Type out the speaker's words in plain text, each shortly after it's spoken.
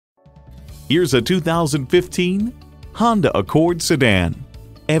Here's a 2015 Honda Accord sedan.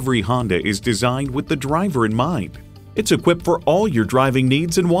 Every Honda is designed with the driver in mind. It's equipped for all your driving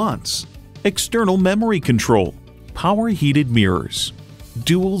needs and wants. External memory control, power heated mirrors,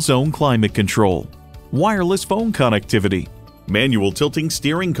 dual zone climate control, wireless phone connectivity, manual tilting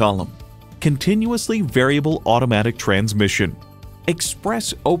steering column, continuously variable automatic transmission,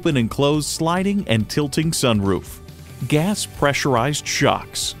 express open and close sliding and tilting sunroof, gas pressurized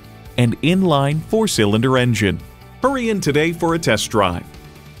shocks, and inline 4-cylinder engine. Hurry in today for a test drive.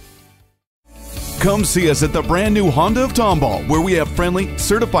 Come see us at the brand new Honda of Tomball, where we have friendly,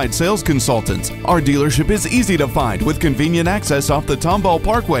 certified sales consultants. Our dealership is easy to find with convenient access off the Tomball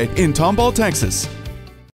Parkway in Tomball, Texas.